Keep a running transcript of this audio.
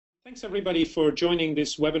Thanks everybody for joining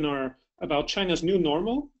this webinar about China's new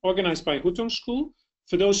normal, organized by Hutong School.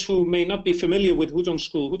 For those who may not be familiar with Hutong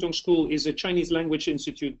School is a Chinese language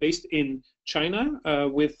institute based in China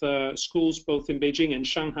with schools both in Beijing and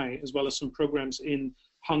Shanghai, as well as some programs in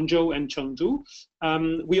Hangzhou and Chengdu.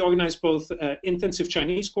 We organize both intensive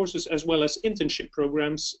Chinese courses as well as internship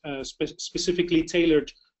programs specifically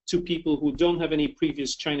tailored to people who don't have any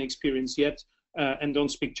previous China experience yet and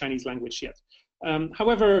don't speak Chinese language yet.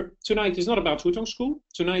 However, tonight is not about Hutong School.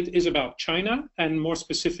 Tonight is about China, and more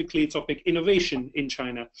specifically, topic innovation in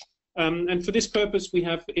China. And for this purpose, we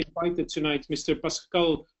have invited tonight Mr.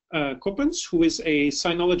 Pascal Coppens, who is a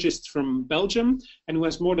sinologist from Belgium and who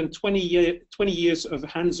has more than 20 years of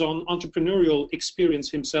hands-on entrepreneurial experience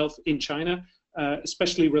himself in China,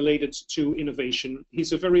 especially related to innovation.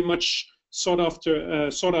 He's a very much sought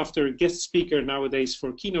after guest speaker nowadays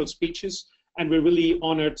for keynote speeches. And we're really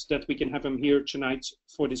honored that we can have him here tonight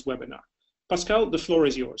for this webinar. Pascal, the floor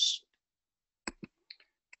is yours.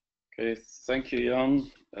 Okay, thank you,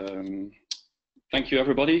 Jan. Thank you,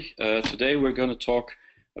 everybody. Today we're going to talk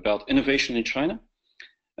about innovation in China.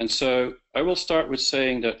 And so I will start with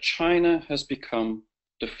saying that China has become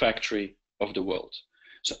the factory of the world.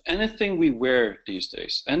 So anything we wear these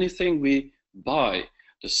days, anything we buy,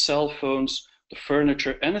 the cell phones, the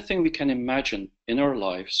furniture, anything we can imagine in our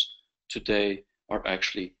lives today are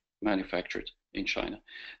actually manufactured in China.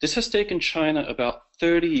 This has taken China about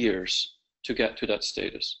 30 years to get to that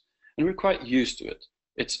status, and we're quite used to it.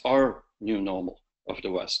 It's our new normal of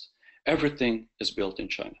the West. Everything is built in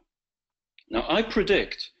China. Now, I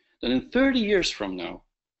predict that in 30 years from now,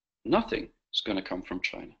 nothing is going to come from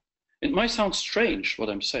China. It might sound strange what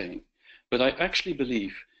I'm saying, but I actually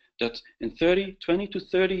believe that in 20 to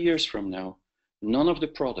 30 years from now, none of the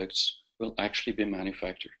products will actually be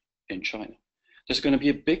manufactured in China. There's going to be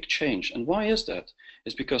a big change. And why is that?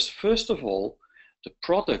 It's because, first of all, the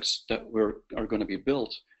products that are going to be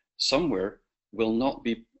built somewhere will not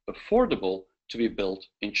be affordable to be built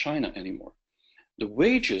in China anymore. The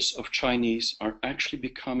wages of Chinese are actually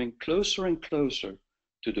becoming closer and closer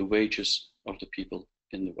to the wages of the people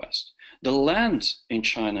in the West. The land in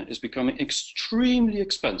China is becoming extremely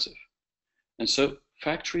expensive. And so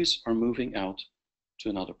factories are moving out to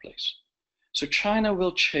another place. So China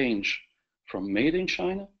will change from made in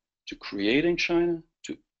China to create in China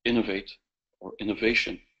to innovate or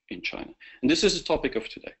innovation in China. And this is the topic of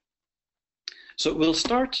today. So we'll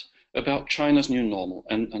start about China's new normal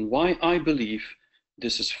and why I believe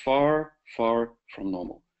this is far, far from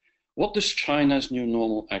normal. What does China's new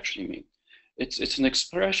normal actually mean? It's an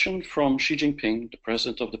expression from Xi Jinping, the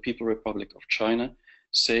president of the People's Republic of China,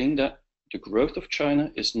 saying that the growth of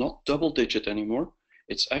China is not double-digit anymore.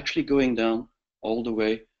 It's actually going down all the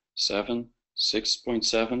way 7,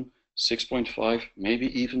 6.7, 6.5,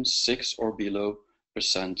 maybe even 6 or below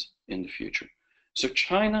 % in the future. So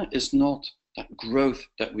China is not that growth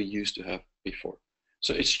that we used to have before.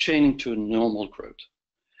 So it's changing to a normal growth.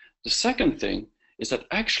 The second thing is that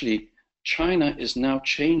actually China is now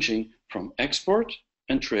changing from export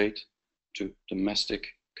and trade to domestic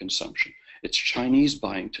consumption. It's Chinese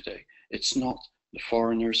buying today. It's not the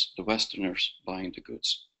foreigners, the Westerners buying the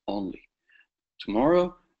goods only.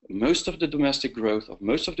 Tomorrow, most of the domestic growth,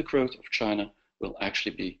 most of the growth of China will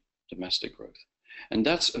actually be domestic growth. And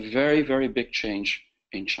that's a very, very big change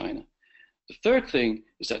in China. The third thing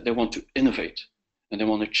is that they want to innovate and they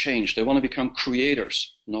want to change. They want to become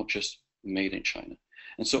creators, not just made in China.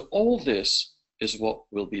 And so all this is what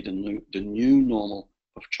will be the new normal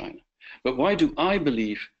of China. But why do I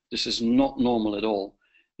believe this is not normal at all?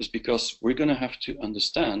 Is because we're going to have to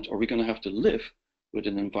understand, or we're going to have to live with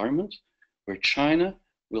an environment where China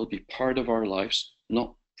will be part of our lives,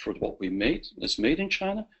 not for what we made, that's made in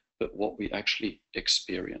China, but what we actually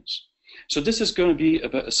experience. So this is going to be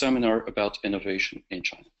about a seminar about innovation in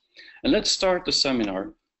China. And let's start the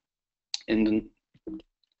seminar in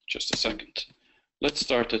just a second. Let's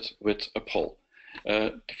start it with a poll.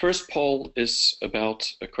 The first poll is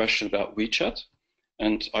about a question about WeChat.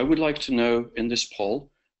 And I would like to know in this poll,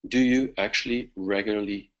 do you actually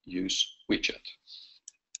regularly use WeChat?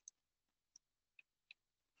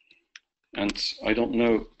 And I don't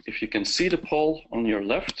know if you can see the poll on your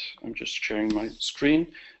left. I'm just sharing my screen.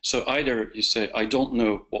 So either you say, I don't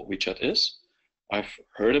know what WeChat is. I've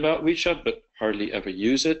heard about WeChat, but hardly ever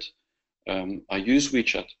use it. I use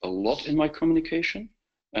WeChat a lot in my communication.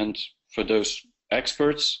 And for those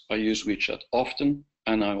experts, I use WeChat often,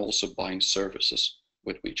 and I'm also buying services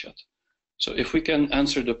with WeChat. So if we can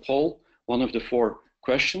answer the poll, one of the 4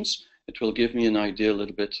 questions, it will give me an idea a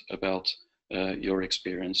little bit about your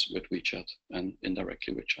experience with WeChat and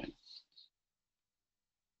indirectly with China.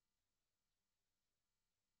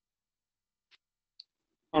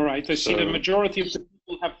 All right, I see the majority of the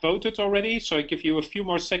people have voted already, so I give you a few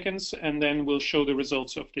more seconds and then we'll show the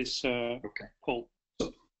results of this poll.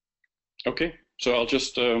 Okay, so I'll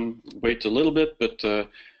just wait a little bit, but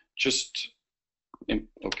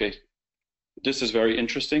okay, this is very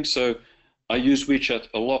interesting. So I use WeChat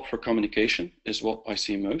a lot for communication, is what I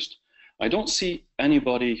see most. I don't see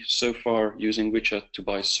anybody so far using WeChat to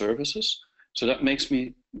buy services, so that makes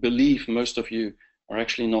me believe most of you are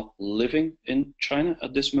actually not living in China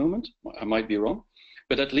at this moment. I might be wrong,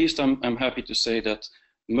 but at least I'm happy to say that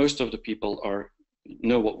most of the people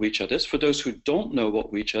know what WeChat is. For those who don't know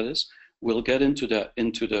what WeChat is, we'll get into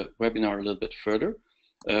the webinar a little bit further,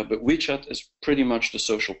 but WeChat is pretty much the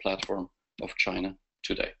social platform of China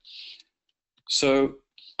today. So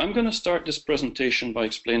I'm going to start this presentation by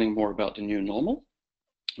explaining more about the new normal,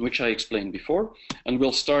 which I explained before, and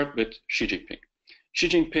we'll start with Xi Jinping. Xi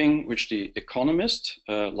Jinping, which the Economist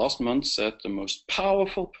last month said the most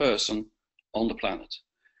powerful person on the planet.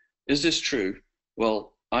 Is this true?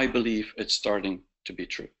 Well, I believe it's starting to be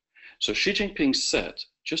true. So Xi Jinping said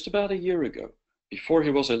just about a year ago, before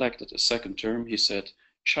he was elected a second term, he said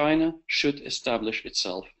China should establish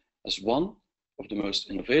itself as one of the most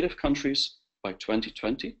innovative countries by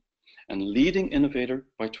 2020 and leading innovator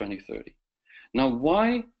by 2030. Now,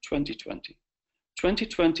 why 2020?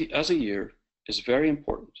 2020 as a year is very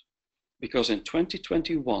important because in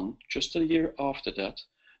 2021, just a year after that,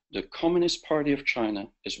 the Communist Party of China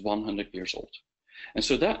is 100 years old. And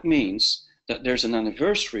so that means that there's an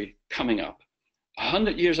anniversary coming up,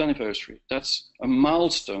 100 years anniversary. That's a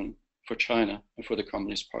milestone for China and for the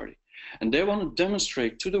Communist Party. And they want to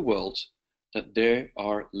demonstrate to the world that they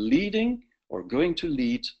are leading or going to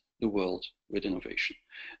lead the world with innovation.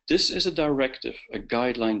 This is a directive, a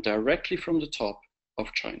guideline directly from the top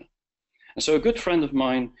of China. And so a good friend of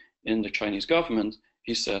mine in the Chinese government,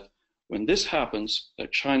 he said, when this happens,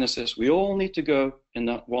 that China says we all need to go in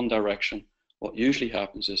that one direction, what usually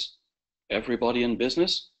happens is everybody in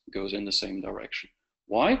business goes in the same direction.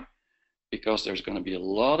 Why? Because there's going to be a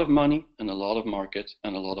lot of money and a lot of market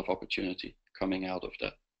and a lot of opportunity coming out of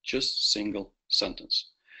that. Just single sentence.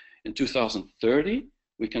 In 2030,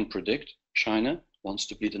 we can predict China wants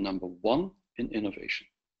to be the #1 in innovation.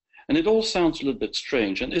 And it all sounds a little bit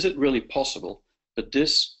strange, and is it really possible? But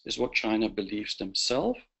this is what China believes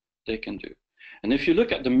themselves they can do. And if you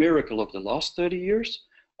look at the miracle of the last 30 years,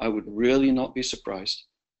 I would really not be surprised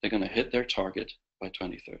they're going to hit their target by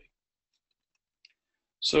 2030.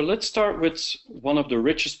 So let's start with one of the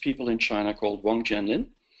richest people in China called Wang Jianlin.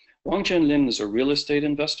 Wang Jianlin is a real estate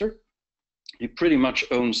investor. He pretty much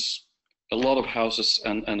owns a lot of houses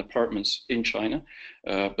and apartments in China,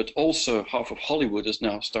 but also half of Hollywood is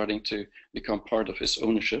now starting to become part of his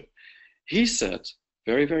ownership. He said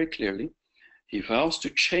very, very clearly, he vows to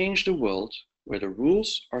change the world where the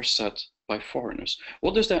rules are set by foreigners.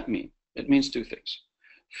 What does that mean? It means two things.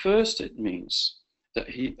 First, it means that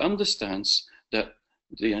he understands that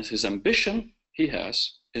his ambition he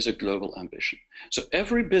has is a global ambition. So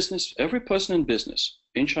every person in business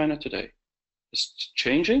in China today is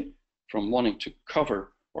changing from wanting to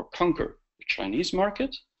cover or conquer the Chinese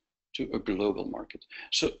market to a global market.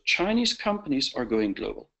 So Chinese companies are going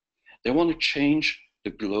global. They want to change the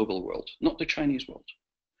global world, not the Chinese world.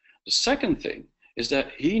 The second thing is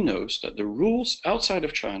that he knows that the rules outside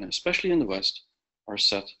of China, especially in the West, are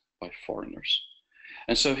set by foreigners.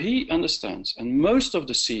 And so he understands, and most of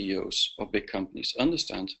the CEOs of big companies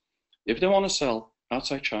understand, if they want to sell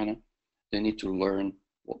outside China, they need to learn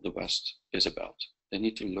what the West is about. They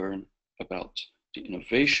need to learn about the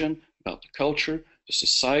innovation, about the culture, the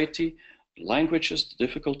society, the languages, the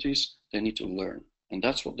difficulties. They need to learn. And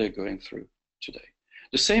that's what they're going through today.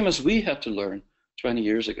 The same as we had to learn 20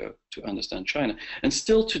 years ago to understand China. And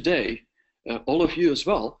still today, all of you as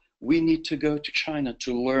well, we need to go to China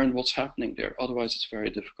to learn what's happening there. Otherwise, it's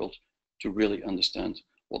very difficult to really understand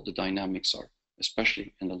what the dynamics are,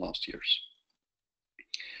 especially in the last years.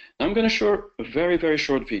 Now I'm going to show a very, very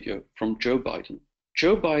short video from Joe Biden.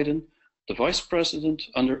 Joe Biden, the vice president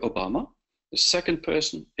under Obama, the second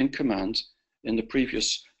person in command in the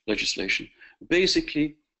previous legislation,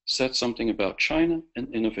 basically said something about China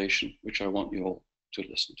and innovation, which I want you all to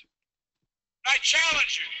listen to. I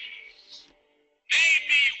challenge you. Name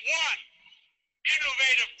me one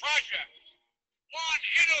innovative project, one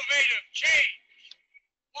innovative change,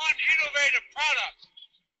 one innovative product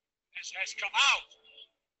that has come out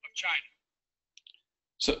of China.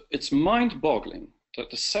 So it's mind-boggling that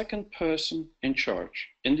the second person in charge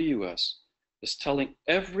in the US is telling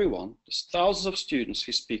everyone, there's thousands of students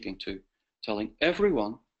he's speaking to, telling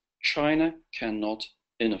everyone China cannot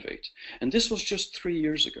innovate. And this was just 3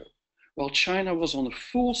 years ago. while China was on a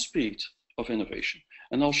full speed of innovation.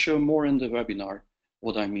 And I'll show more in the webinar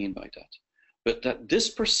what I mean by that. But that this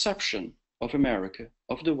perception of America,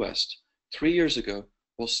 of the West, 3 years ago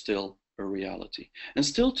was still a reality. And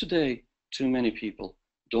still today, too many people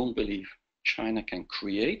don't believe China can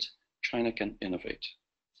create, China can innovate.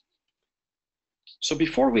 So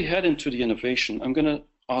before we head into the innovation, I'm going to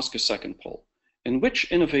ask a second poll. In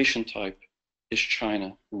which innovation type is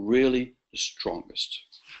China really the strongest?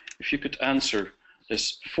 If you could answer,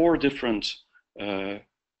 there's 4 different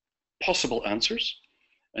possible answers.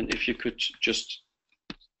 And if you could just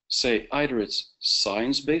say either it's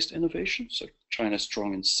science-based innovation, so China is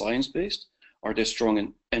strong in science-based, are they strong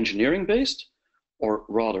in engineering-based, or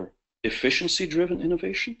rather efficiency-driven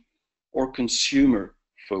innovation, or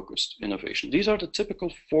consumer-focused innovation. These are the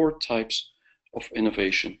typical 4 types of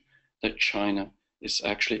innovation that China is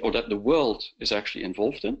actually, or that the world is actually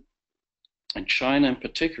involved in. And China in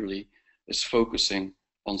particularly is focusing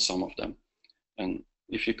on some of them. And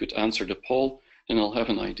if you could answer the poll, then I'll have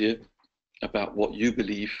an idea about what you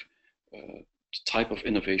believe the type of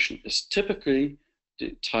innovation is typically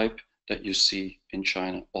the type that you see in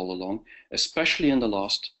China all along, especially in the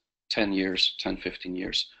last 10 years, 10, 15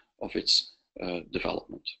 years of its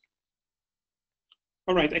development.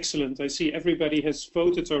 All right, excellent. I see everybody has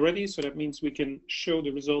voted already, so that means we can show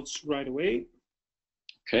the results right away.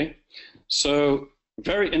 Okay, so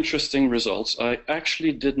very interesting results. I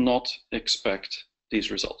actually did not expect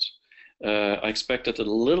these results. I expected it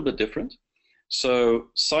a little bit different. So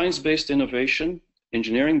science-based innovation,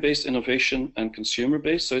 engineering-based innovation, and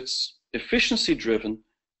consumer-based, so it's efficiency-driven,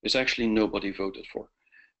 is actually nobody voted for.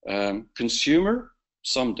 Consumer,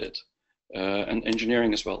 some did, and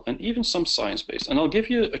engineering as well, and even some science-based. And I'll give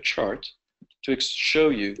you a chart to show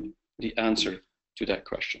you the answer to that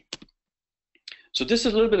question. So this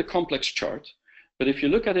is a little bit of a complex chart, but if you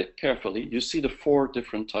look at it carefully, you see the 4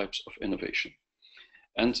 different types of innovation.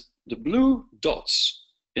 And the blue dots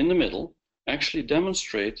in the middle actually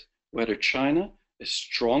demonstrate whether China is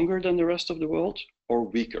stronger than the rest of the world or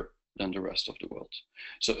weaker than the rest of the world.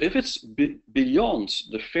 So if it's beyond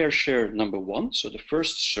the fair share number 1, so the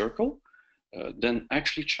first circle, then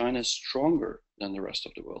actually China is stronger than the rest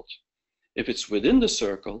of the world. If it's within the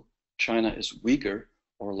circle, China is weaker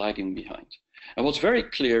or lagging behind. And what's very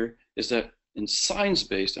clear is that in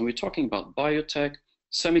science-based, and we're talking about biotech,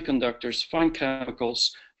 semiconductors, fine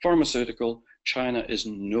chemicals, pharmaceutical, China is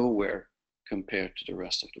nowhere compared to the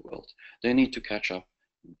rest of the world. They need to catch up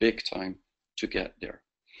big time to get there.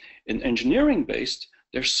 In engineering-based,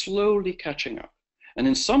 they're slowly catching up. And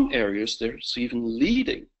in some areas, there's even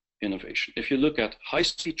leading innovation. If you look at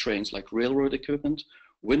high-speed trains like railroad equipment,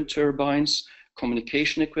 wind turbines,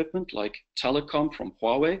 communication equipment like telecom from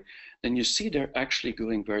Huawei, then you see they're actually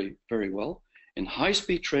going very, very well. In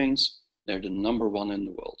high-speed trains, they're the number 1 in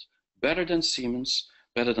the world. Better than Siemens,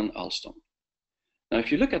 better than Alstom. Now,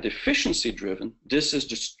 if you look at efficiency-driven, this is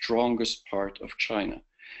the strongest part of China.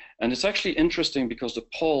 And it's actually interesting because the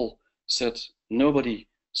poll said nobody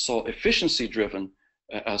saw efficiency-driven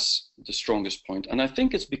as the strongest point. And I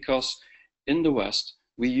think it's because in the West,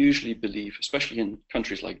 we usually believe, especially in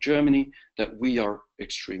countries like Germany, that we are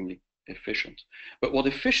extremely efficient. But what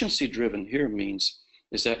efficiency-driven here means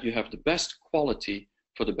is that you have the best quality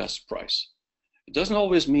for the best price. It doesn't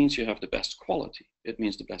always mean you have the best quality. It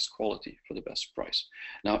means the best quality for the best price.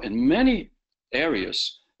 Now, in many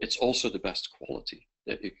areas, it's also the best quality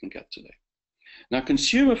that you can get today. Now,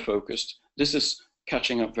 consumer-focused, this is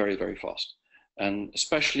catching up very, very fast. And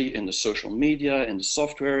especially in the social media, in the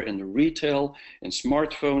software, in the retail, in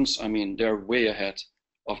smartphones, I mean, they're way ahead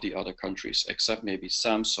of the other countries, except maybe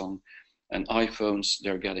Samsung and iPhones,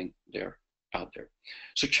 they're getting there out there.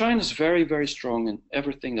 So China's very, very strong in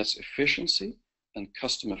everything that's efficiency and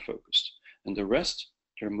customer focused. And the rest,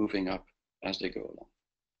 they're moving up as they go along.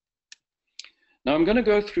 Now I'm going to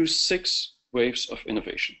go through 6 waves of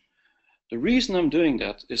innovation. The reason I'm doing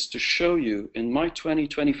that is to show you in my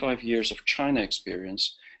 25 years of China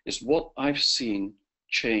experience is what I've seen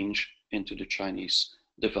change into the Chinese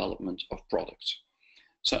development of products.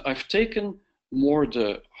 So I've taken more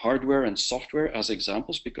the hardware and software as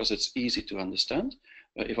examples because it's easy to understand.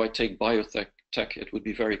 If I take biotech, it would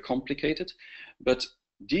be very complicated. But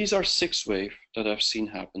these are 6 waves that I've seen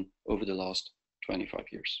happen over the last 25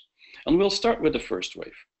 years. And we'll start with the first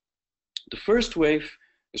wave. The first wave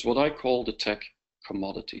is what I call the tech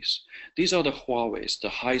commodities. These are the Huaweis, the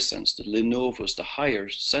Hisense, the Lenovo's, the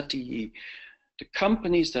Haiers, ZTE, the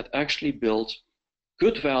companies that actually build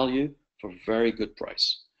good value for very good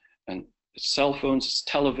price. And it's cell phones, it's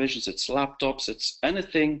televisions, it's laptops, it's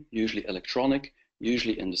anything, usually electronic,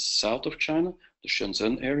 usually in the south of China, the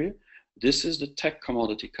Shenzhen area, This is the tech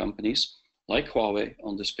commodity companies like Huawei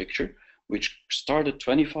on this picture, which started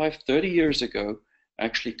 25, 30 years ago,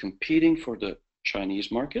 actually competing for the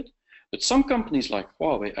Chinese market. But some companies like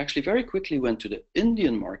Huawei actually very quickly went to the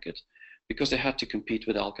Indian market because they had to compete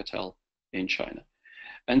with Alcatel in China.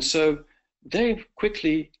 And so they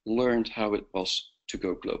quickly learned how it was to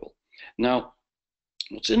go global. Now,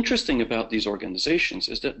 what's interesting about these organizations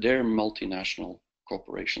is that they're multinational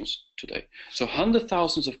corporations today. So hundreds of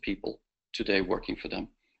thousands of people today working for them,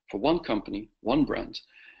 for one company, one brand.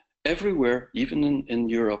 Everywhere, even in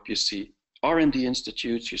Europe, you see R&D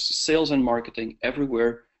institutes, you see sales and marketing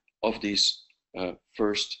everywhere of these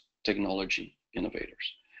first technology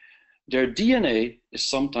innovators. Their DNA is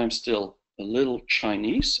sometimes still a little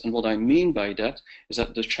Chinese, and what I mean by that is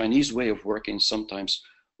that the Chinese way of working, sometimes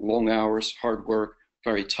long hours, hard work,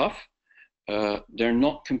 very tough, they're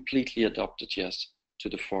not completely adapted yet to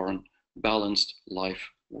the foreign balanced life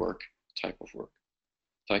work type of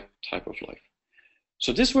life.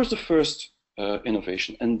 So this was the first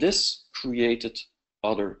innovation, and this created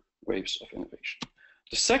other waves of innovation.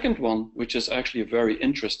 The second one, which is actually a very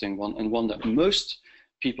interesting one, and one that most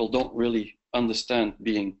people don't really understand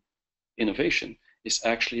being innovation, is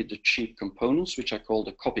actually the cheap components, which I call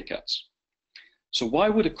the copycats. So why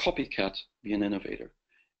would a copycat be an innovator?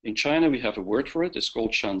 In China, we have a word for it. It's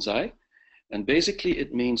called shanzai. And basically,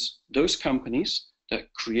 it means those companies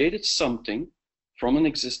that created something from an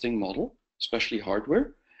existing model, especially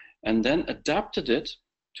hardware, and then adapted it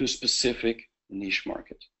to a specific niche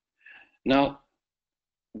market. Now,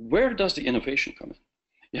 where does the innovation come in?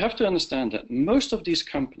 You have to understand that most of these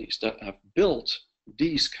companies that have built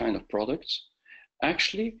these kind of products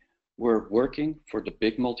actually were working for the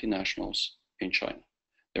big multinationals in China.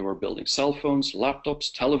 They were building cell phones,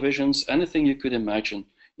 laptops, televisions, anything you could imagine,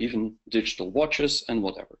 even digital watches and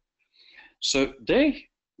whatever. So they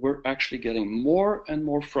were actually getting more and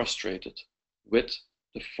more frustrated with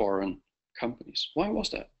the foreign companies. Why was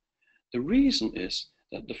that? The reason is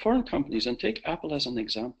that the foreign companies, and take Apple as an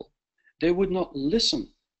example, they would not listen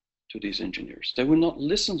to these engineers. They would not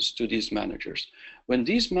listen to these managers. When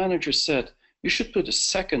these managers said, you should put a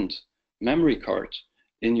second memory card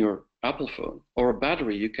in your Apple phone or a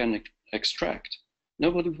battery you can extract,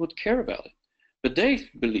 nobody would care about it. But they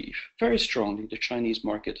believe very strongly the Chinese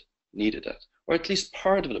market needed that, or at least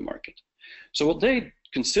part of the market. So what they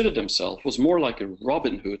considered themselves was more like a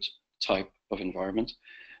Robin Hood type of environment,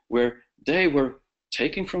 where they were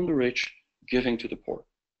taking from the rich, giving to the poor.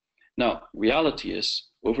 Now, reality is,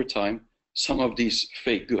 over time, some of these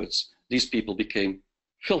fake goods, these people became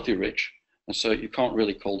filthy rich, and so you can't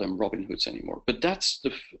really call them Robin Hoods anymore. But that's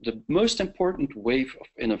the most important wave of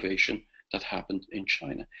innovation that happened in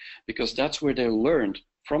China, because that's where they learned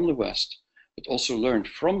from the West, but also learned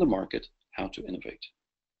from the market how to innovate.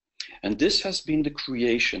 And this has been the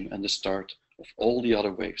creation and the start of all the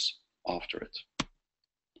other waves after it.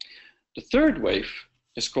 The third wave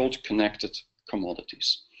is called connected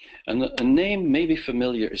commodities. And a name maybe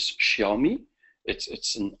familiar is Xiaomi.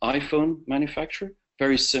 It's an iPhone manufacturer,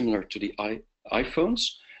 very similar to the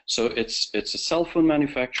iPhones. So it's a cell phone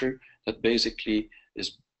manufacturer that basically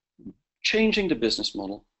is changing the business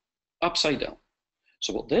model upside down.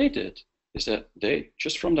 So what they did is that they,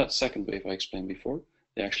 just from that second wave I explained before,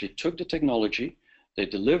 they actually took the technology, they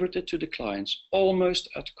delivered it to the clients almost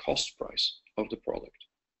at cost price of the product.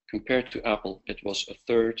 Compared to Apple, it was a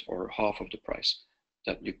third or half of the price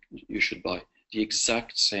that you should buy the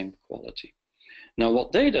exact same quality. Now,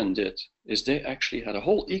 what they then did is they actually had a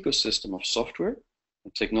whole ecosystem of software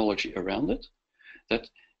and technology around it that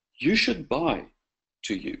you should buy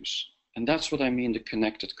to use. And that's what I mean, the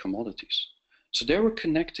connected commodities. So they were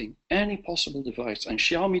connecting any possible device. And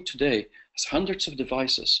Xiaomi today has hundreds of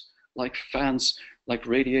devices, like fans, like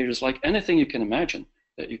radiators, like anything you can imagine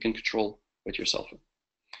that you can control with your cell phone.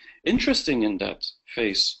 Interesting in that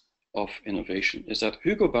phase of innovation is that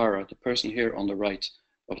Hugo Barra, the person here on the right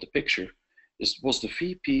of the picture, was the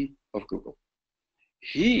VP of Google.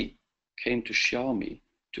 He came to Xiaomi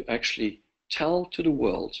to actually tell to the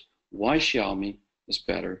world why Xiaomi is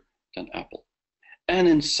better than Apple. And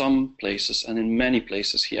in some places, and in many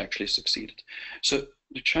places, he actually succeeded. So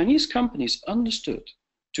the Chinese companies understood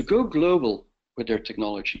to go global with their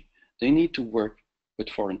technology, they need to work with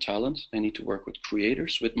foreign talent, they need to work with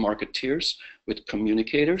creators, with marketeers, with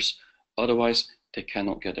communicators, otherwise they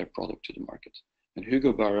cannot get their product to the market. And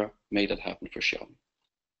Hugo Barra made that happen for Xiaomi.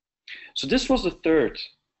 So this was the third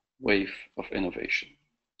wave of innovation,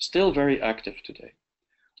 still very active today.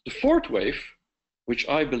 The fourth wave, which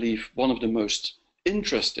I believe one of the most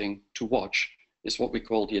interesting to watch, is what we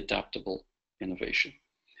call the adaptable innovation.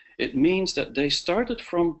 It means that they started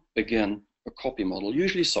from, again, a copy model,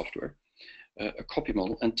 usually software, a copy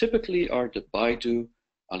model, and typically are the Baidu,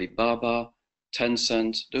 Alibaba,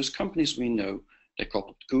 Tencent, those companies we know. They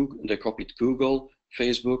copied Google,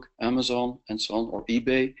 Facebook, Amazon, and so on, or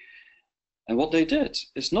eBay. And what they did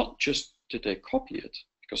is not just did they copy it,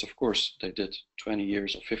 because of course they did 20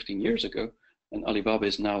 years or 15 years ago, and Alibaba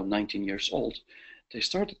is now 19 years old. They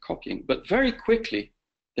started copying, but very quickly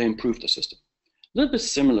they improved the system. A little bit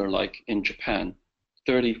similar like in Japan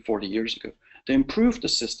 30, 40 years ago. They improved the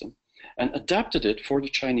system and adapted it for the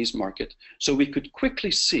Chinese market so we could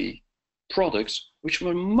quickly see products which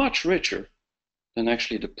were much richer than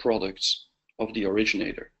actually the products of the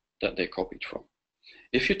originator that they copied from.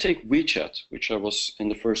 If you take WeChat, which I was in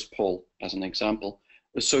the first poll as an example,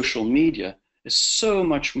 the social media is so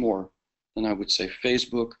much more than I would say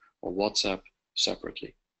Facebook or WhatsApp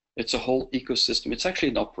separately. It's a whole ecosystem. It's actually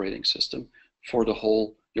an operating system for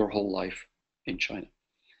your whole life in China.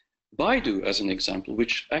 Baidu, as an example,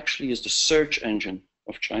 which actually is the search engine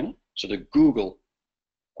of China, so the Google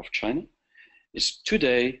of China, is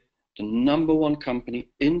today the #1 company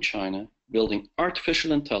in China building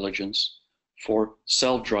artificial intelligence for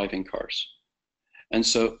self-driving cars. And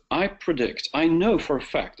so I know for a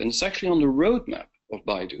fact, and it's actually on the roadmap of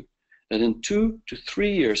Baidu, that in 2 to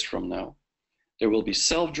 3 years from now, there will be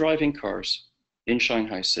self-driving cars in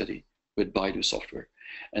Shanghai City with Baidu software.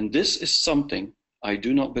 And this is something I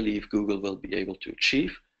do not believe Google will be able to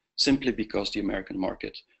achieve simply because the American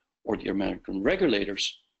market or the American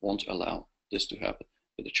regulators won't allow this to happen.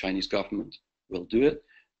 But the Chinese government will do it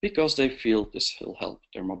because they feel this will help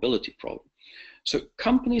their mobility problem. So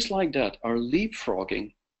companies like that are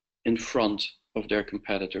leapfrogging in front of their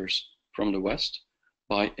competitors from the West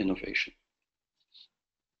by innovation.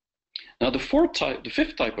 Now the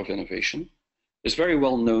fifth type of innovation is very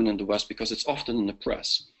well known in the West because it's often in the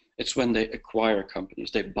press. It's when they acquire companies,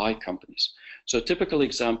 they buy companies. So a typical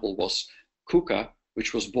example was KUKA,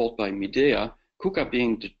 which was bought by Midea, KUKA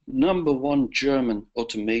being the #1 German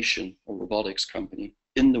automation or robotics company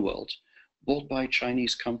in the world, bought by a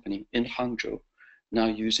Chinese company in Hangzhou, now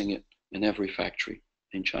using it in every factory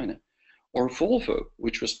in China. Or Volvo,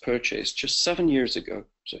 which was purchased just 7 years ago,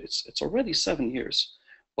 so it's already 7 years,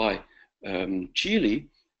 by Geely.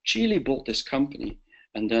 Geely bought this company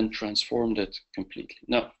and then transformed it completely.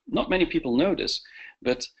 Now, not many people know this,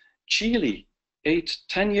 but Geely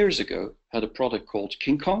 10 years ago had a product called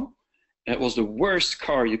King Kong. It was the worst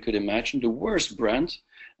car you could imagine, the worst brand,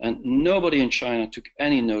 and nobody in China took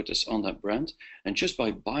any notice on that brand. And just by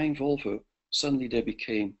buying Volvo, suddenly they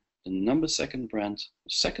became the second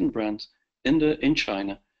brand in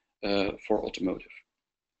China for automotive.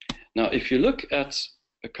 Now, if you look at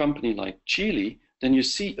a company like Geely, then you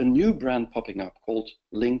see a new brand popping up called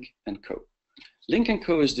Lynk & Co. Lynk &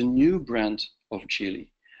 Co is the new brand of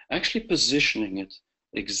Geely, actually positioning it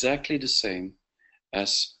exactly the same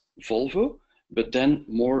as Volvo, but then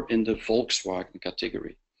more in the Volkswagen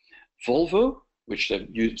category. Volvo, which they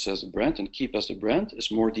use as a brand and keep as the brand,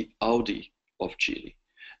 is more the Audi of Geely.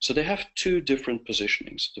 So they have two different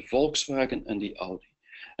positionings, the Volkswagen and the Audi.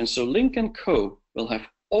 And so Lynk & Co will have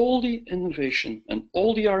all the innovation and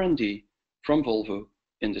all the R&D from Volvo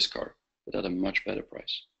in this car, but at a much better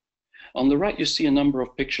price. On the right, you see a number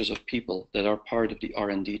of pictures of people that are part of the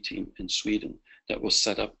R&D team in Sweden that was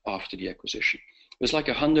set up after the acquisition. It was like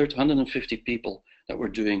 100, 150 people that were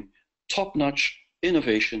doing top-notch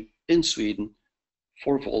innovation in Sweden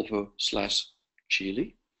for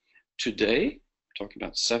Volvo/Geely. Today, talking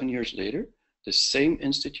about 7 years later, the same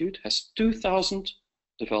institute has 2,000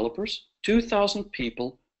 developers, 2,000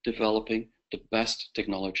 people developing the best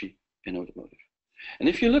technology in automotive. And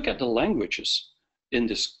if you look at the languages in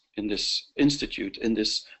this institute, in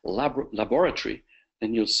this laboratory,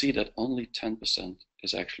 then you'll see that only 10%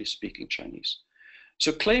 is actually speaking Chinese.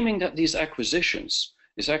 So claiming that these acquisitions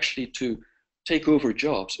is actually to take over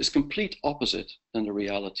jobs is complete opposite than the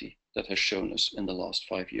reality that has shown us in the last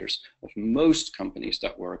 5 years of most companies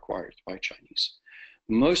that were acquired by Chinese.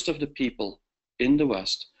 Most of the people in the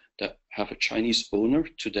West that have a Chinese owner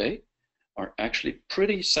today are actually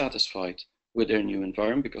pretty satisfied with their new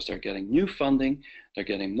environment because they're getting new funding, they're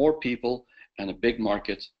getting more people and a big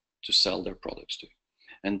market to sell their products to.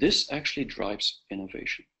 And this actually drives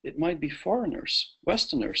innovation. It might be foreigners,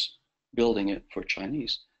 Westerners, building it for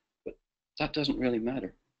Chinese, but that doesn't really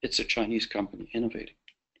matter. It's a Chinese company innovating.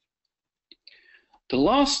 The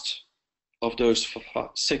last of those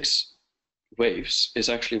 6 waves is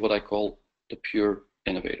actually what I call the pure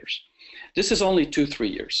innovators. This is only 2-3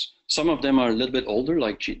 years. Some of them are a little bit older,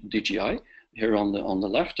 like DJI. here on the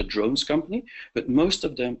left, a drones company, but most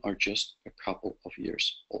of them are just a couple of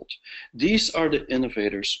years old. These are the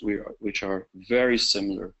innovators which are very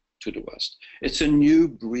similar to the West. It's a new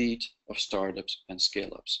breed of startups and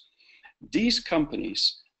scale-ups. These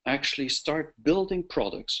companies actually start building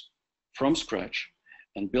products from scratch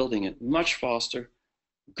and building it much faster,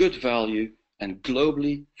 good value, and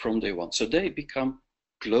globally from day one. So they become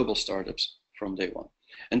global startups from day one.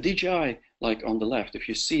 And DJI, like on the left, if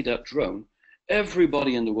you see that drone,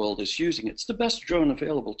 everybody in the world is using it. It's the best drone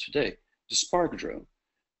available today, the Spark drone.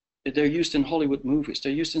 They're used in Hollywood movies.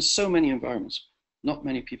 They're used in so many environments. Not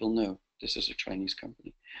many people know this is a Chinese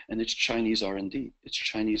company. And it's Chinese R&D. It's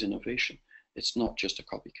Chinese innovation. It's not just a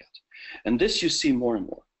copycat. And this you see more and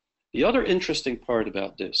more. The other interesting part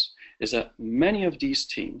about this is that many of these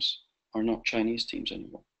teams are not Chinese teams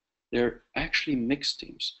anymore. They're actually mixed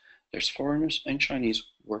teams. There's foreigners and Chinese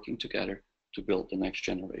working together to build the next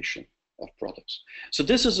generation of products. So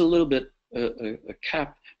this is a little bit a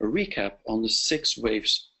recap on the 6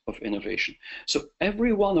 waves of innovation. So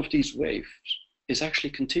every one of these waves is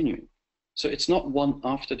actually continuing. So it's not one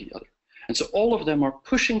after the other. And so all of them are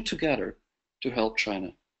pushing together to help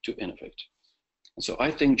China to innovate. And so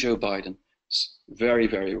I think Joe Biden is very,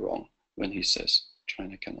 very wrong when he says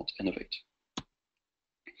China cannot innovate.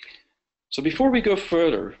 So before we go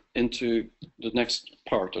further into the next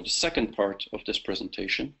part, or the second part of this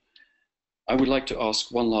presentation, I would like to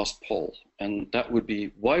ask one last poll, and that would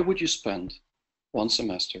be, why would you spend 1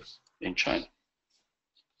 semester in China?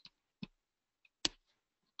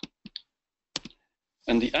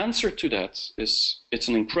 And the answer to that is, it's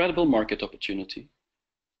an incredible market opportunity.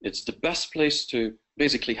 It's the best place to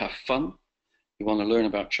basically have fun. You want to learn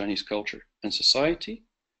about Chinese culture and society,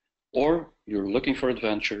 or you're looking for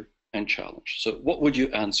adventure and challenge. So what would you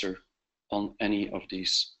answer on any of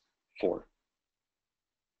these 4?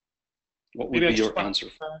 What would be your answer?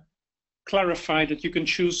 Clarify that you can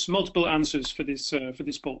choose multiple answers for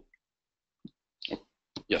this poll.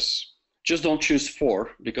 Yes. Just don't choose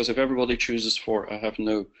 4, because if everybody chooses 4, I have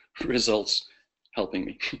no results helping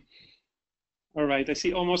me. All right, I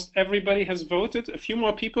see almost everybody has voted. A few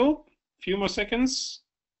more people, a few more seconds.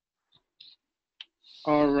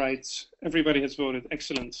 All right, everybody has voted.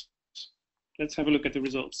 Excellent. Let's have a look at the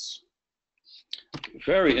results.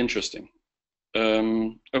 Very interesting.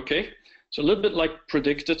 Okay, so a little bit like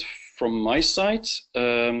predicted from my side,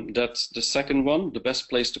 that the second one, the best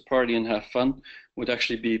place to party and have fun, would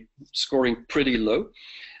actually be scoring pretty low.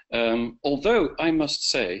 Although I must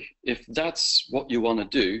say, if that's what you want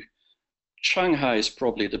to do, Shanghai is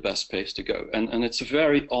probably the best place to go. And it's a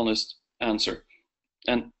very honest answer.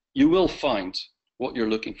 And you will find what you're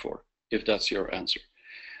looking for if that's your answer.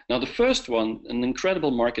 Now, the first one, an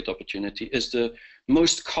incredible market opportunity, is the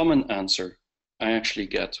most common answer I actually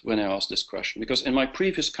get when I ask this question. Because in my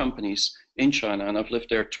previous companies in China, and I've lived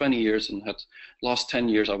there 20 years and had last 10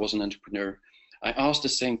 years I was an entrepreneur, I asked the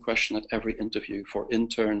same question at every interview for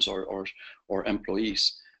interns or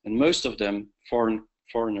employees. And most of them,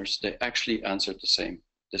 foreigners, they actually answered the same,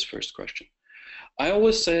 this first question. I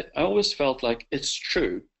always felt like it's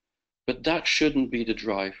true, but that shouldn't be the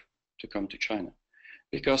drive to come to China.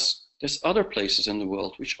 Because there's other places in the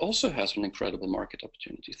world which also has an incredible market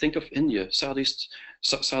opportunity. Think of India, South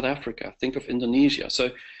Africa, think of Indonesia. So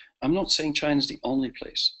I'm not saying China is the only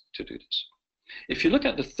place to do this. If you look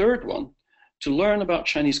at the third one, to learn about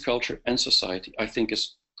Chinese culture and society, I think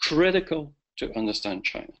is critical to understand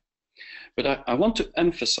China. But I want to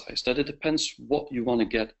emphasize that it depends what you want to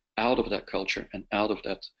get out of that culture and out of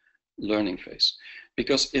that learning phase.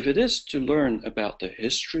 Because if it is to learn about the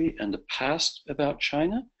history and the past about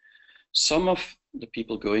China, some of the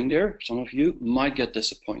people going there, some of you, might get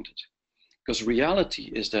disappointed. Because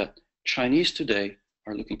reality is that Chinese today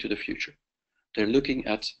are looking to the future. They're looking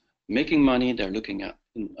at making money, they're looking at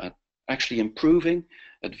actually improving,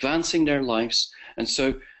 advancing their lives. And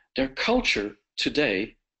so their culture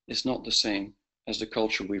today is not the same as the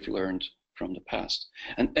culture we've learned from the past.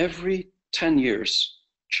 And every 10 years,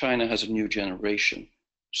 China has a new generation,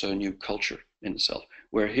 so a new culture in itself,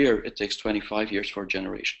 where here it takes 25 years for a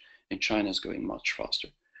generation. In China is going much faster.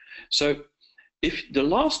 So if the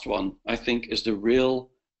last one, I think, is the real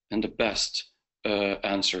and the best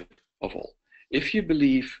answer of all. If you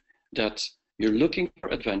believe that you're looking for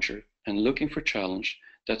adventure and looking for challenge,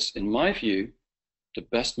 that's, in my view, the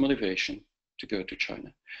best motivation to go to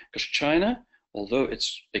China. Because China, although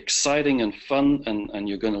it's exciting and fun and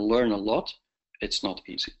you're going to learn a lot, it's not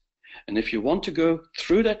easy. And if you want to go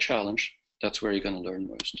through that challenge, that's where you're going to learn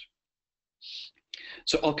most.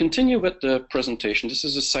 So I'll continue with the presentation. This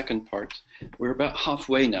is the second part. We're about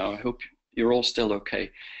halfway now. I hope you're all still okay.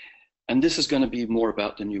 And this is going to be more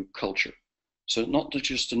about the new culture. So not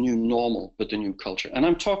just the new normal, but the new culture. And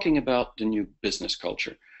I'm talking about the new business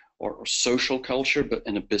culture or social culture, but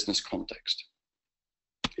in a business context.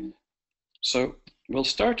 So we'll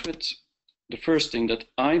start with the first thing that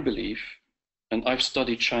I believe, and I've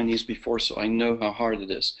studied Chinese before, so I know how hard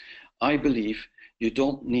it is. I believe you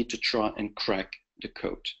don't need to try and crack the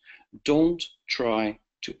code. Don't try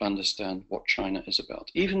to understand what China is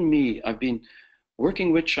about. Even me, I've been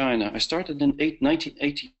working with China. I started in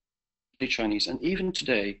 1980 Chinese, and even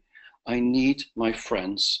today, I need my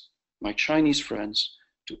friends, my Chinese friends,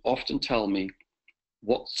 to often tell me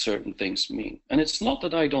what certain things mean. And it's not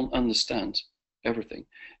that I don't understand everything.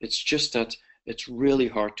 It's just that it's really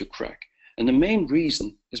hard to crack. And the main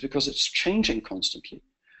reason is because it's changing constantly.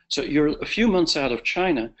 So you're a few months out of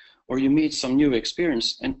China, or you meet some new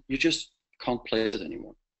experience, and you just can't play it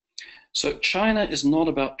anymore. So China is not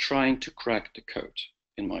about trying to crack the code,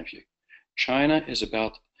 in my view. China is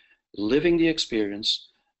about living the experience,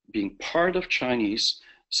 being part of Chinese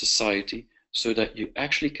society, so that you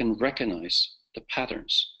actually can recognize the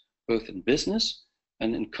patterns, both in business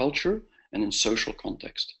and in culture and in social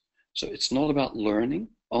context. So it's not about learning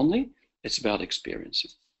only, it's about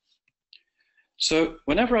experiencing. So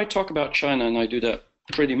whenever I talk about China, and I do that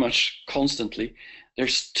pretty much constantly,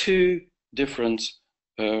 there's two different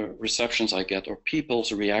receptions I get, or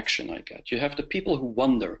people's reaction I get. You have the people who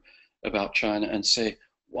wonder about China and say,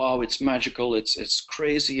 wow, it's magical, it's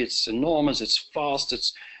crazy, it's enormous, it's fast,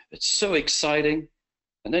 it's so exciting.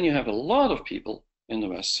 And then you have a lot of people in the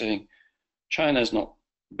West saying, China is not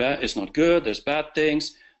bad, it's not good, there's bad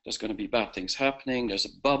things, there's going to be bad things happening, there's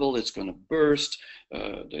a bubble, it's going to burst,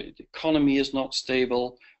 the economy is not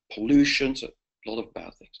stable, pollution, so a lot of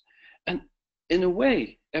bad things. And in a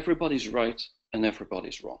way, everybody's right and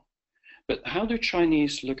everybody's wrong. But how do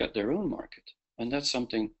Chinese look at their own market? And that's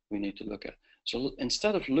something we need to look at. So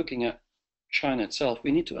instead of looking at China itself,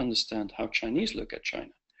 we need to understand how Chinese look at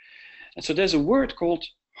China. And so there's a word called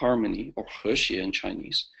harmony, or hexie in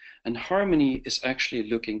Chinese. And harmony is actually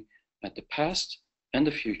looking at the past and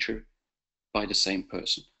the future by the same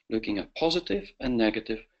person, looking at positive and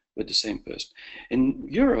negative with the same person. In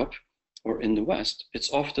Europe, or in the West,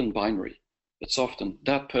 it's often binary. It's often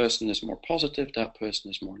that person is more positive, that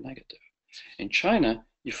person is more negative. In China,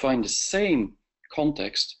 you find the same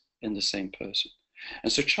context in the same person.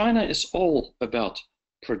 And so China is all about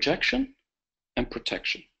projection and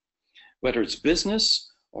protection. Whether it's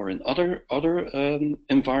business or in other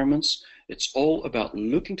environments, it's all about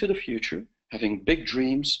looking to the future, having big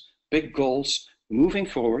dreams, big goals, moving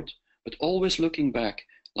forward, but always looking back,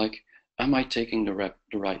 like, am I taking the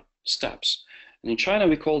right steps? And in China,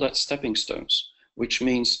 we call that stepping stones, which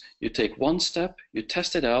means you take one step, you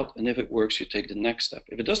test it out, and if it works, you take the next step.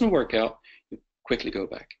 If it doesn't work out, you quickly go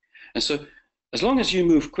back. And so as long as you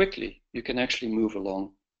move quickly, you can actually move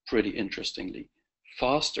along pretty interestingly,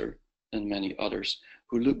 faster than many others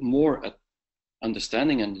who look more at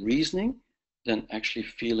understanding and reasoning than actually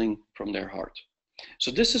feeling from their heart. So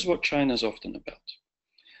this is what China is often about.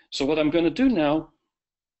 So what I'm going to do now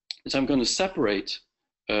is I'm going to separate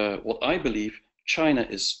what I believe China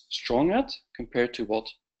is strong at compared to what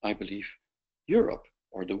I believe Europe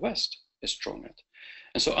or the West is strong at.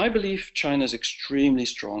 And so I believe China is extremely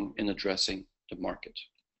strong in addressing the market.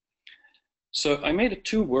 So I made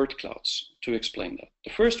two word clouds to explain that.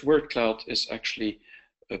 The first word cloud is actually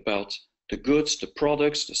about the goods, the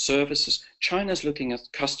products, the services. China is looking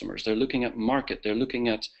at customers, they're looking at market, they're looking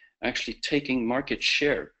at actually taking market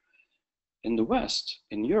share. In the West,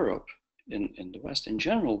 in Europe, in the West in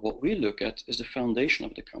general, what we look at is the foundation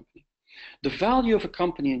of the company. The value of a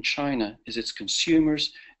company in China is its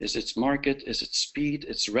consumers, is its market, is its speed,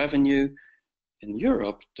 its revenue. In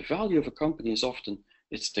Europe, the value of a company is often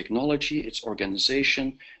its technology, its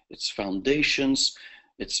organization, its foundations,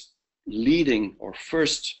 its leading or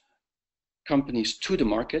first companies to the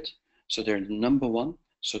market. So they're number one,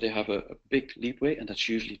 so they have a big leapway, and that's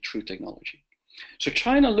usually through technology. So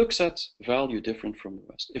China looks at value different from the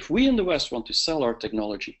West. If we in the West want to sell our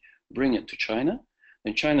technology, bring it to China,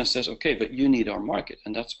 then China says, okay, but you need our market,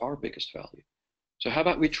 and that's our biggest value. So how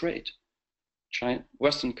about we trade?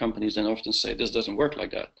 Western companies then often say, this doesn't work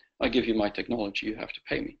like that. I give you my technology, you have to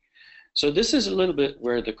pay me. So this is a little bit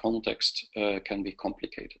where the context can be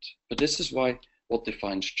complicated. But this is what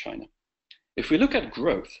defines China. If we look at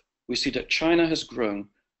growth, we see that China has grown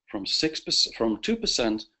from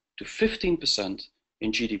 2% to 15%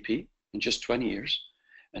 in GDP in just 20 years.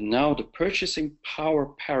 And now the purchasing power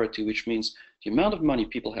parity, which means the amount of money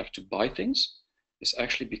people have to buy things, has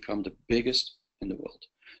actually become the biggest in the world.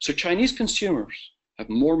 So Chinese consumers have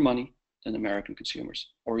more money than American consumers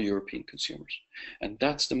or European consumers. And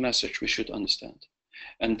that's the message we should understand.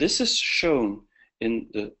 And this is shown in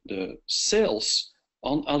the sales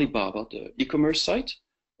on Alibaba, the e-commerce site,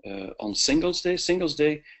 on Singles Day. Singles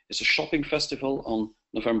Day is a shopping festival on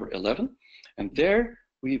November 11. And there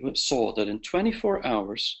we saw that in 24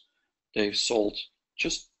 hours, they've sold,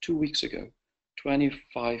 just 2 weeks ago,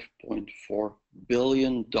 $25.4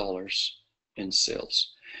 billion in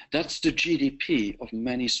sales. That's the GDP of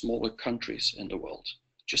many smaller countries in the world,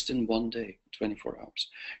 just in one day, 24 hours.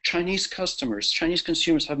 Chinese customers, Chinese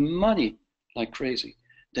consumers have money like crazy.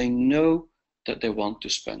 They know that they want to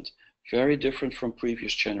spend. Very different from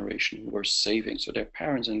previous generation who were saving. So their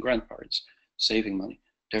parents and grandparents saving money.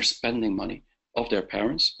 They're spending money of their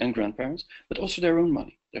parents and grandparents, but also their own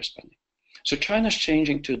money they're spending. So China's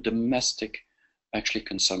changing to domestic, actually,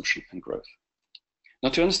 consumption and growth. Now,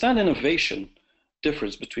 to understand innovation,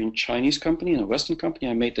 difference between Chinese company and a Western company,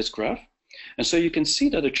 I made this graph. And so you can see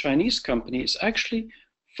that a Chinese company is actually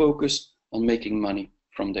focused on making money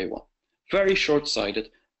from day one. Very short-sighted,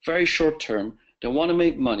 very short-term. They want to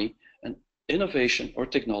make money, and innovation or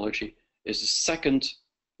technology is the second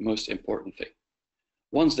most important thing.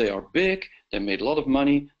 Once they are big, they made a lot of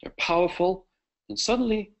money, they're powerful, and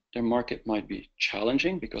suddenly their market might be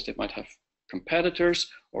challenging because they might have competitors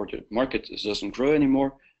or the market doesn't grow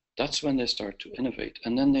anymore. That's when they start to innovate,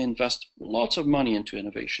 and then they invest lots of money into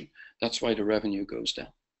innovation. That's why the revenue goes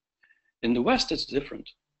down. In the West, it's different.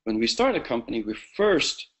 When we start a company, we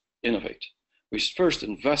first innovate. We first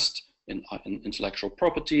invest in intellectual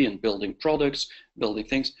property and building products, building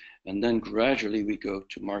things, and then gradually we go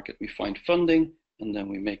to market. We find funding, and then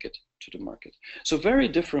we make it to the market. So very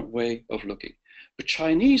different way of looking. The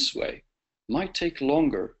Chinese way might take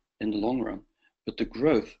longer in the long run, but the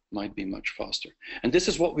growth might be much faster. And this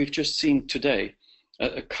is what we've just seen today.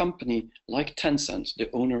 A company like Tencent, the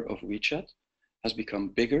owner of WeChat, has become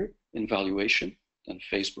bigger in valuation than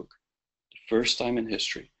Facebook, the first time in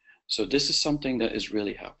history. So this is something that is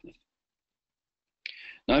really happening.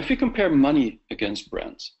 Now, if we compare money against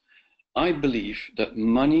brands, I believe that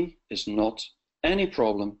money is not any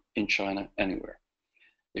problem in China anywhere.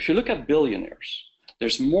 If you look at billionaires,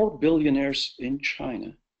 there's more billionaires in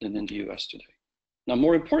China than in the US today. Now,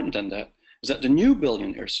 more important than that is that the new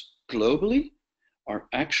billionaires globally are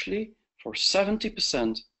actually for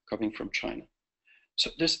 70% coming from China. So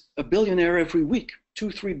there's a billionaire every week,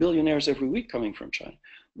 2-3 billionaires every week coming from China.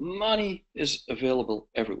 Money is available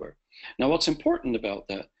everywhere. Now, what's important about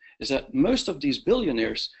that is that most of these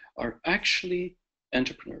billionaires are actually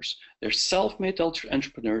entrepreneurs. They're self-made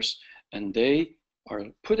entrepreneurs, and they are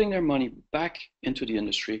putting their money back into the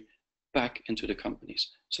industry, back into the companies.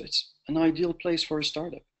 So it's an ideal place for a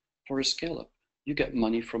startup, for a scale-up. You get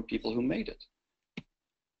money from people who made it.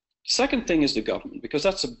 Second thing is the government, because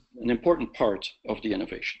that's an important part of the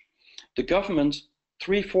innovation. The government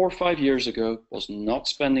 3, 4, 5 years ago was not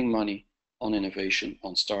spending money on innovation,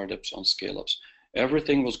 on startups, on scale-ups.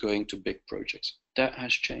 Everything was going to big projects. That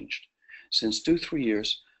has changed. Since 2-3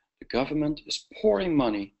 years, the government is pouring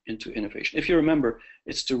money into innovation. If you remember,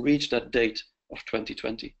 it's to reach that date of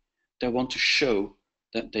 2020. They want to show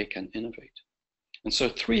that they can innovate. And so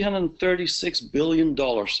 $336 billion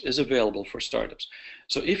is available for startups.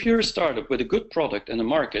 So if you're a startup with a good product and a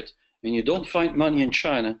market, and you don't find money in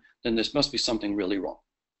China, then this must be something really wrong.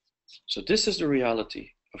 So this is the reality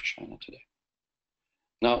of China today.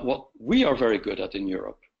 Now, what we are very good at in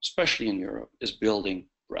Europe, especially in Europe, is building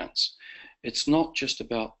brands. It's not just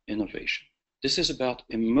about innovation. This is about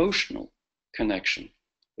emotional connection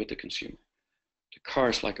with the consumer. The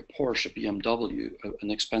cars like a Porsche, a BMW,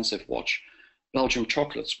 an expensive watch, Belgian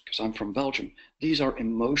chocolates, because I'm from Belgium, these are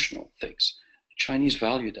emotional things. The Chinese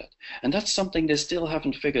value that. And that's something they still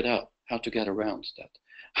haven't figured out how to get around that.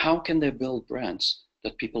 How can they build brands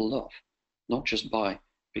that people love, not just buy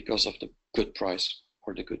because of the good price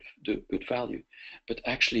or the good value, but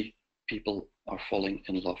actually people are falling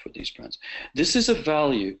in love with these brands. This is a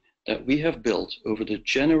value that we have built over the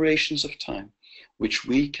generations of time, which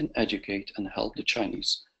we can educate and help the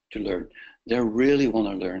Chinese to learn. They really want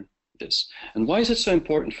to learn this. And why is it so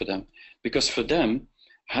important for them? Because for them,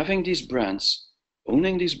 having these brands,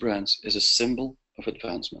 owning these brands is a symbol of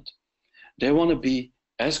advancement. They want to be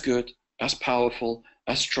as good, as powerful,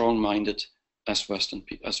 as strong-minded as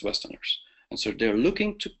Westerners. And so they're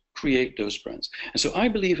looking to create those brands. And so I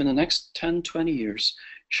believe in the next 10, 20 years,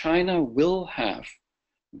 China will have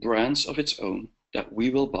brands of its own that we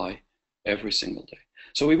will buy every single day.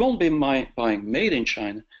 So we won't be buying made in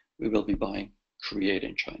China, we will be buying create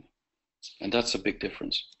in China. And that's a big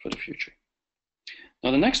difference for the future.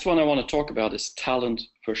 Now, the next one I want to talk about is talent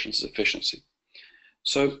versus efficiency.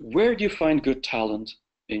 So where do you find good talent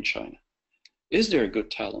in China? Is there good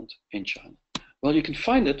talent in China? Well, you can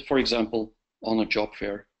find it, for example, on a job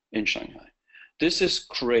fair in Shanghai. This is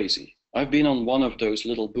crazy. I've been on one of those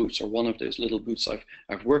little booths, or one of those little booths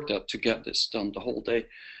I've worked at to get this done the whole day.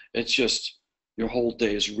 It's just, your whole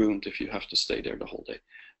day is ruined if you have to stay there the whole day.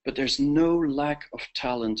 But there's no lack of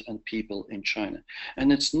talent and people in China.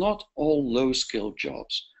 And it's not all low-skilled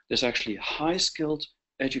jobs. There's actually high-skilled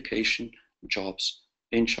education jobs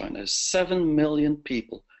in China. There's 7 million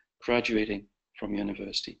people graduating from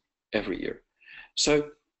university every year. So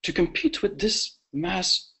to compete with this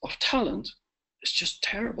mass of talent is just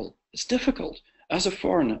terrible. It's difficult as a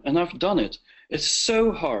foreigner, and I've done it. It's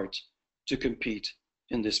so hard to compete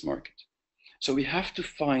in this market. So we have to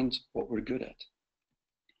find what we're good at.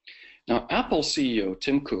 Now, Apple CEO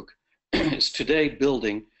Tim Cook is today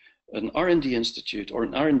building an R&D institute or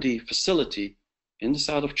an R&D facility in the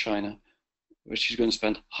south of China, which he's going to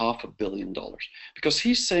spend $500 million, because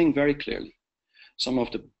he's saying very clearly, some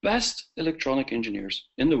of the best electronic engineers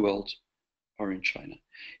in the world are in China.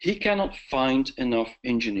 He cannot find enough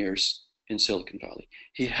engineers in Silicon Valley.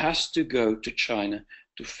 He has to go to China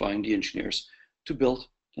to find the engineers to build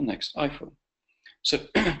the next iPhone. So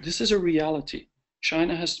this is a reality.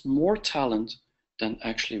 China has more talent than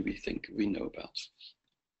actually we think we know about.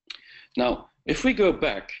 Now, if we go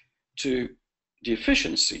back to the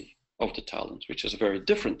efficiency of the talent, which is a very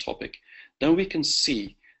different topic, then we can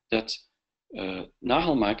see that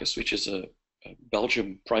Nagel Makers, which is a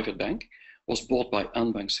Belgian private bank, was bought by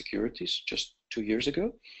Anbank Securities just 2 years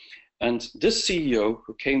ago. And this CEO,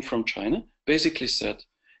 who came from China, basically said,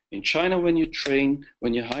 in China, when you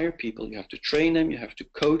hire people, you have to train them, you have to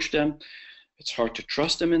coach them. It's hard to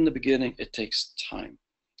trust them in the beginning. It takes time.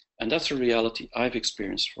 And that's a reality I've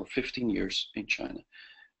experienced for 15 years in China.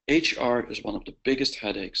 HR is one of the biggest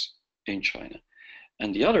headaches in China.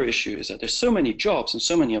 And the other issue is that there's so many jobs and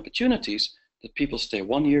so many opportunities that people stay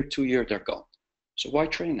 1 year, 2 years, they're gone. So why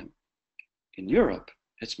train them? In Europe,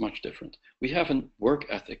 it's much different. We have a work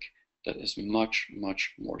ethic that is much,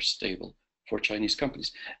 much more stable for Chinese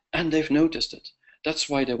companies. And they've noticed it. That's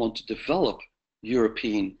why they want to develop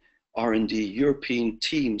European R&D, European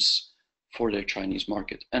teams for their Chinese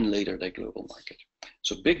market and later their global market.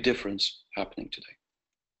 So big difference happening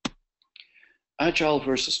today. Agile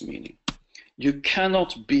versus meaning. You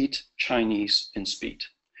cannot beat Chinese in speed.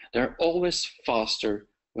 They're always faster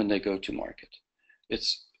when they go to market.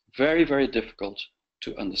 It's very, very difficult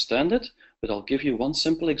to understand it, but I'll give you one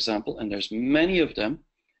simple example, and there's many of them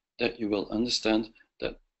that you will understand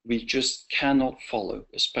that we just cannot follow,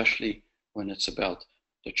 especially when it's about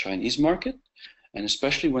the Chinese market, and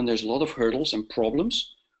especially when there's a lot of hurdles and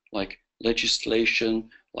problems like legislation,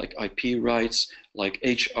 like IP rights, like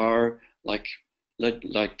HR, like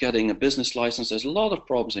getting a business license. There's a lot of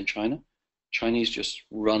problems in China. Chinese just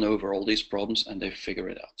run over all these problems and they figure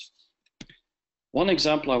it out. One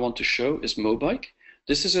example I want to show is Mobike.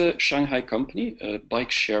 This is a Shanghai company, a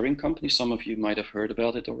bike sharing company. Some of you might have heard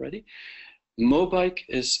about it already. Mobike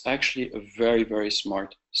is actually a very, very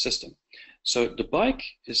smart system. So the bike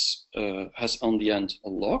has on the end a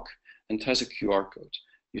lock and it has a QR code.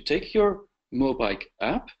 You take your Mobike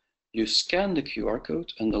app, you scan the QR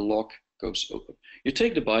code and the lock goes open. You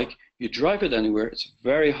take the bike, you drive it anywhere. It's a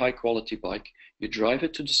very high quality bike. You drive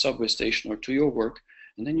it to the subway station or to your work,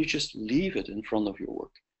 and then you just leave it in front of your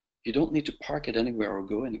work. You don't need to park it anywhere or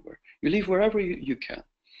go anywhere. You leave wherever you can.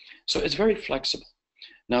 So it's very flexible.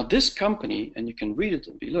 Now this company, and you can read it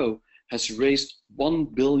below, has raised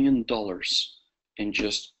 $1 billion in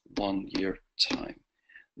just 1 year time.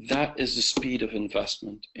 That is the speed of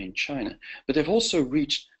investment in China. But they've also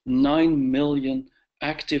reached 9 million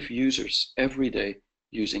active users every day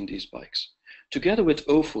using these bikes. Together with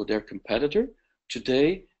Ofo, their competitor,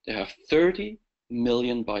 today they have 30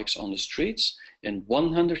 million bikes on the streets in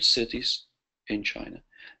 100 cities in China.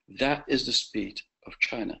 That is the speed of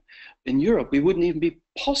China. In Europe, it wouldn't even be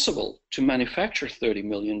possible to manufacture 30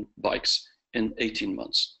 million bikes in 18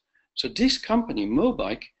 months. So this company,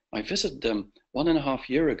 Mobike, I visited them 1.5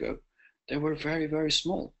 years ago. They were very, very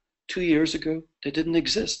small. 2 years ago, they didn't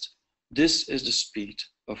exist. This is the speed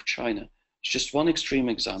of China. It's just one extreme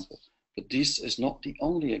example, but this is not the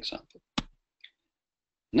only example.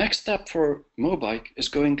 Next step for Mobike is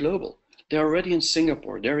going global. They're already in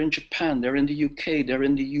Singapore, they're in Japan, they're in the UK, they're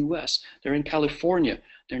in the US, they're in California,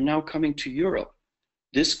 they're now coming to Europe.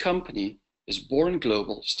 This company is born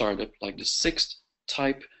global startup, like the 6th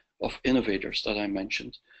type of innovators that I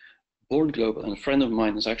mentioned. Born global, and a friend of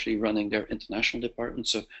mine is actually running their international department,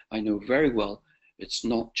 so I know very well it's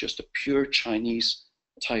not just a pure Chinese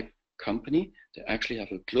type company. They actually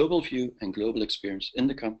have a global view and global experience in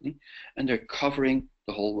the company, and they're covering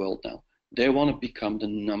the whole world now. They want to become the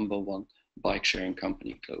 #1 bike sharing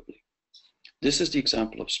company globally. This is the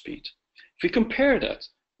example of speed. If we compare that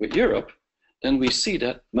with Europe, then we see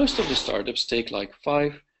that most of the startups take like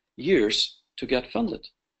 5 years to get funded.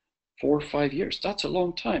 4 or 5 years, that's a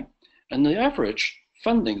long time. And the average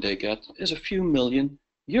funding they get is a few million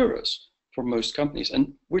euros for most companies.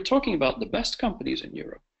 And we're talking about the best companies in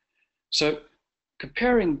Europe. So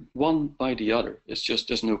comparing one by the other, it's just,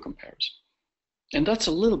 there's no comparison. And that's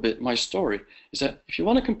a little bit my story, is that if you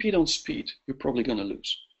want to compete on speed, you're probably going to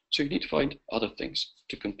lose. So you need to find other things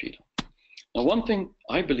to compete on. Now, one thing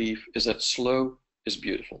I believe is that slow is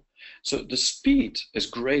beautiful. So the speed is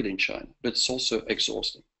great in China, but it's also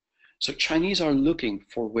exhausting. So Chinese are looking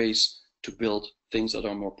for ways to build things that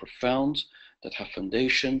are more profound, that have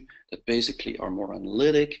foundation, that basically are more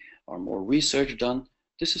analytic, are more research done.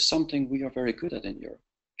 This is something we are very good at in Europe.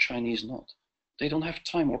 Chinese not. They don't have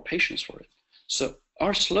time or patience for it. So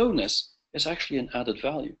our slowness is actually an added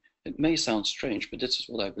value. It may sound strange, but this is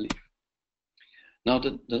what I believe. Now,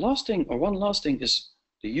 the last thing, or one last thing, is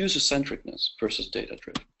the user-centricness versus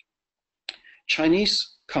data-driven.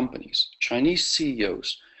 Chinese companies, Chinese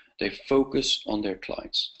CEOs, they focus on their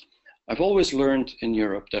clients. I've always learned in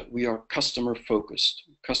Europe that we are customer-focused,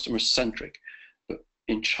 customer-centric. But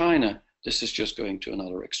in China, this is just going to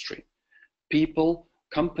another extreme. People,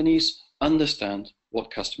 companies understand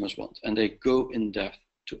what customers want, and they go in depth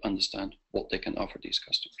to understand what they can offer these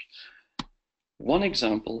customers. One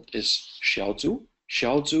example is Xiaozu.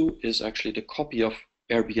 Xiaozu is actually the copy of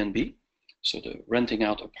Airbnb, so the renting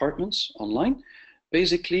out apartments online.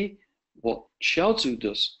 Basically, what Xiaozu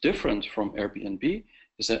does different from Airbnb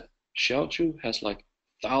is that Xiaozu has like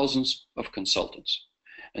thousands of consultants.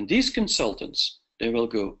 And these consultants, they will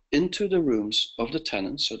go into the rooms of the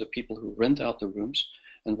tenants, so the people who rent out the rooms,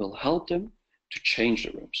 and will help them to change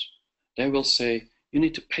the rooms. They will say, you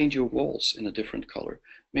need to paint your walls in a different color.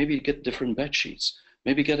 Maybe get different bed sheets.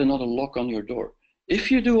 Maybe get another lock on your door. If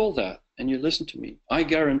you do all that and you listen to me, I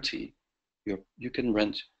guarantee you can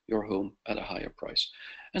rent your home at a higher price.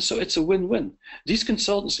 And so it's a win-win. These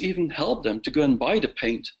consultants even help them to go and buy the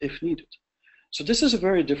paint if needed. So this is a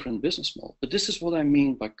very different business model, but this is what I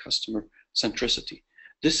mean by customer centricity.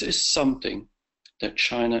 This is something that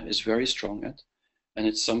China is very strong at, and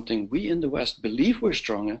it's something we in the West believe we're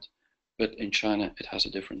strong at, but in China it has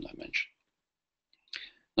a different dimension.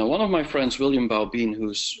 Now, one of my friends, William Baobin,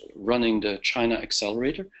 who's running the China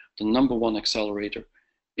Accelerator, the #1 accelerator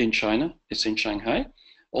in China, it's in Shanghai,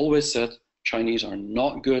 always said Chinese are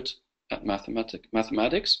not good at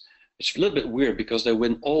mathematics. It's a little bit weird because they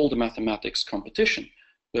win all the mathematics competition,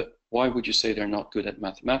 but why would you say they're not good at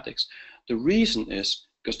mathematics? The reason is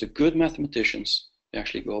because the good mathematicians, they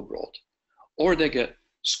actually go abroad, or they get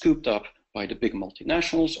scooped up by the big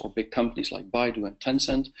multinationals or big companies like Baidu and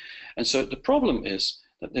Tencent. And so the problem is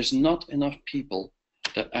that there's not enough people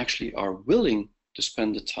that actually are willing to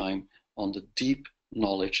spend the time on the deep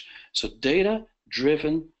knowledge. So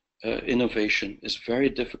data-driven innovation is very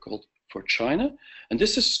difficult for China. And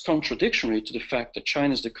this is contradictory to the fact that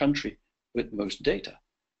China is the country with most data.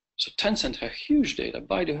 So Tencent has huge data,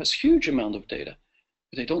 Baidu has huge amount of data,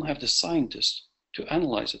 but they don't have the scientists to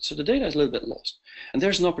analyze it. So the data is a little bit lost. And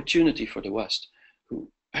there's an opportunity for the West,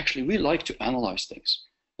 who actually, we like to analyze things.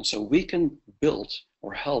 And so we can build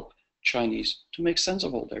or help Chinese to make sense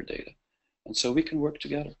of all their data. And so we can work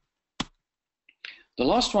together. The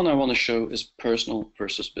last one I want to show is personal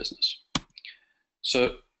versus business.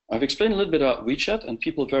 So I've explained a little bit about WeChat, and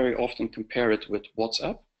people very often compare it with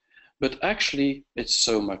WhatsApp, but actually it's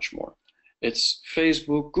so much more. It's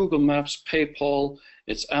Facebook, Google Maps, PayPal,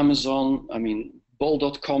 it's Amazon, I mean,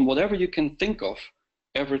 Bol.com, whatever you can think of,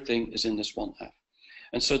 everything is in this one app.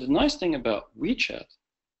 And so the nice thing about WeChat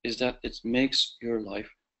is that it makes your life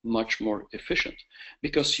much more efficient,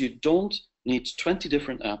 because you don't need 20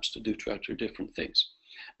 different apps to do 20 different things.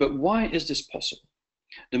 But why is this possible?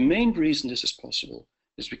 The main reason this is possible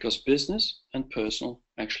is because business and personal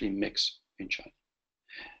actually mix in China.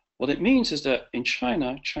 What it means is that in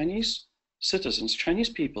China, Chinese citizens, Chinese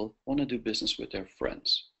people want to do business with their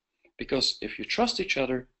friends. Because if you trust each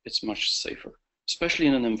other, it's much safer, especially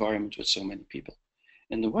in an environment with so many people.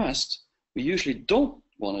 In the West, we usually don't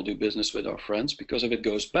want to do business with our friends, because if it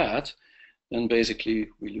goes bad, then basically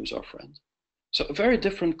we lose our friend. So a very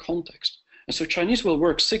different context. And so Chinese will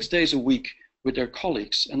work 6 days a week with their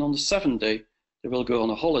colleagues, and on the 7th day, they will go on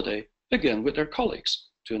a holiday again with their colleagues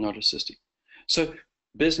to another city. So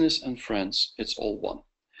business and friends, it's all one.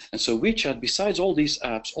 And so WeChat, besides all these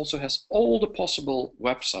apps, also has all the possible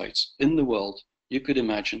websites in the world you could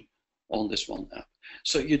imagine on this one app.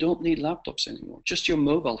 So you don't need laptops anymore, just your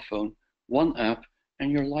mobile phone, one app,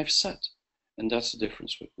 and your life's set. And that's the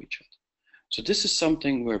difference with WeChat. So this is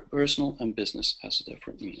something where personal and business has a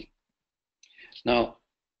different meaning. Now,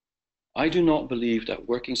 I do not believe that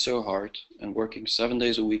working so hard and working 7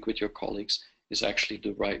 days a week with your colleagues is actually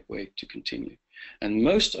the right way to continue. And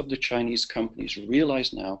most of the Chinese companies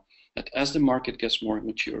realize now that as the market gets more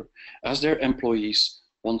mature, as their employees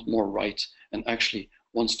want more rights and actually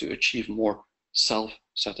wants to achieve more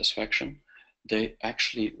self-satisfaction, they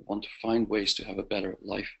actually want to find ways to have a better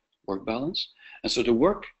life-work balance. And so the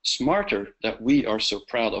work smarter that we are so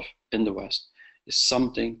proud of in the West is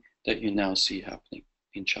something that you now see happening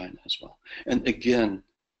in China as well. And again,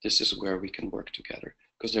 this is where we can work together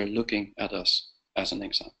because they're looking at us as an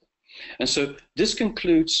example. And so this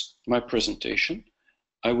concludes my presentation.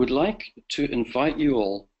 I would like to invite you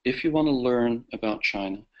all, if you want to learn about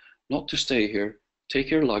China, not to stay here,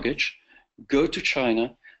 take your luggage, go to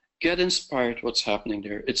China, get inspired what's happening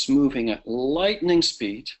there. It's moving at lightning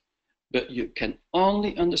speed, but you can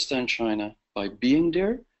only understand China by being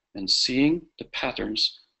there and seeing the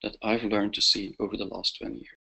patterns that I've learned to see over the last 20 years.